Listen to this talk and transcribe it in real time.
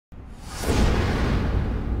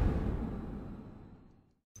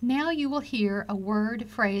Now you will hear a word,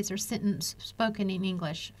 phrase, or sentence spoken in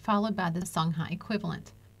English, followed by the Songhai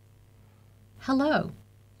equivalent. Hello.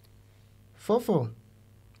 Fofo.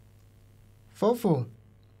 Fofo.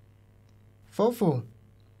 Fofo.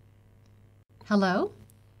 Hello.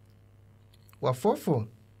 Wafofo.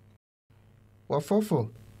 Wafofo.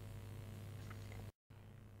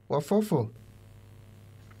 Wafofo.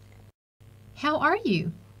 How are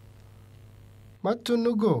you?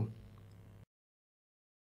 Matunugo.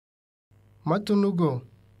 Matunugo.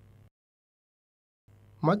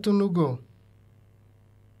 Matunugo.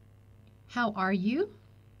 How are you?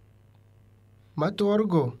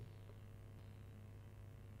 Matuorgo.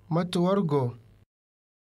 Matuorgo.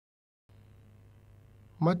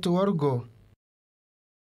 Matuorgo.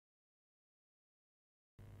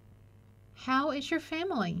 How is your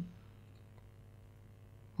family?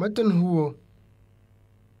 Matunhuo.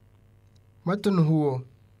 Matunhuo.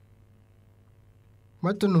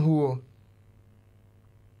 Matunhuo.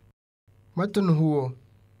 Matunhuo.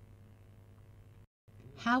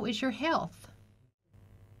 How is your health?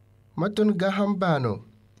 Matun gahambano.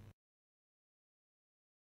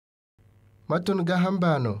 Matun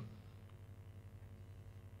gahambano.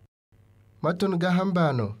 Matun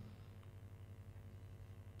gahambano.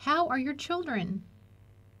 How are your children?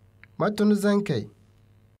 Matun zankei.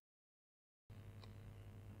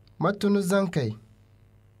 Matun zankei.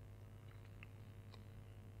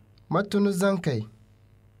 Matun zankei.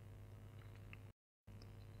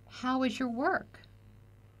 How is your work?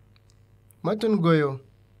 Matun goyo.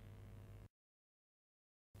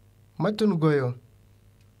 Matun goyo.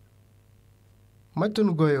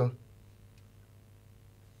 Matun goyo.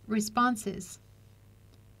 Responses.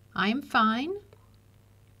 I am fine.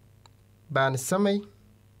 Ban samay.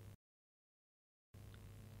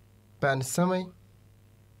 Ban samay.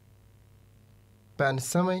 Ban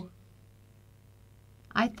samay.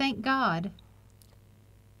 I thank God.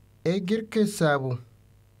 Egirkay sabu.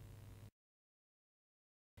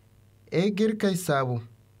 Egirkay sabu.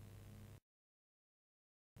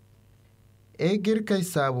 Egirkay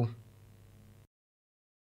sabu.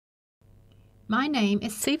 My name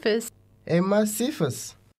is Cephas. Emma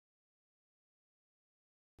Cephas.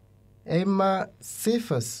 Emma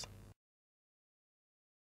Cephas.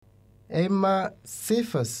 Emma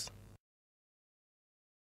Cephas.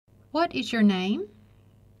 What is your name?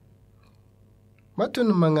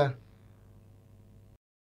 Matun mga.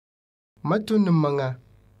 Matun mga.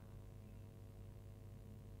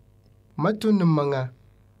 Matun mga.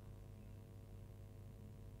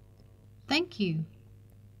 Thank you.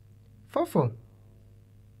 Fofo.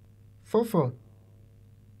 Fofo.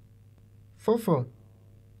 Fofo.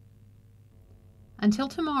 Until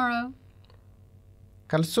tomorrow.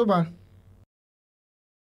 Kalsuba.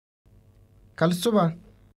 Kalsuba.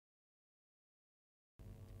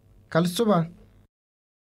 Kalsuba.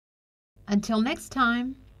 Until next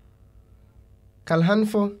time.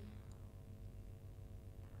 Kalhanfo.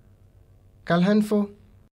 Kalhanfo.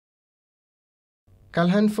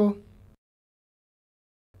 Kalhanfo.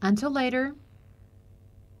 Until later.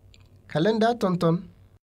 Kalenda tonton.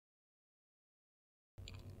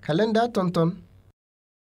 Kalenda tonton.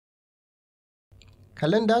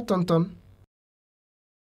 Kalenda tonton.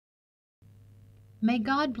 May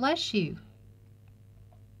God bless you.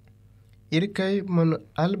 Irkay mun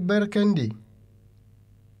albarkandi.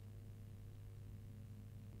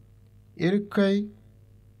 Irkay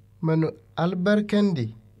mun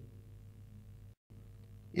albarkandi.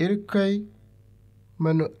 Irkay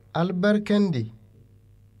mun albarkandi.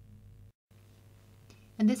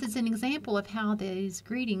 And this is an example of how these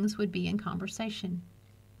greetings would be in conversation.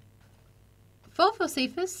 Fofo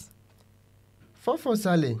Cephas. Fofo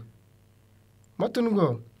sali.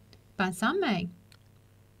 Matungo. Bansame.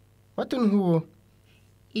 Matun huo.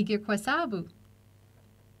 Igir kwasabu.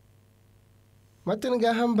 Matun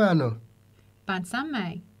gahambano.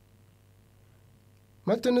 Bansame.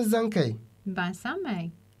 Matun zankay.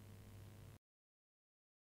 Bansame.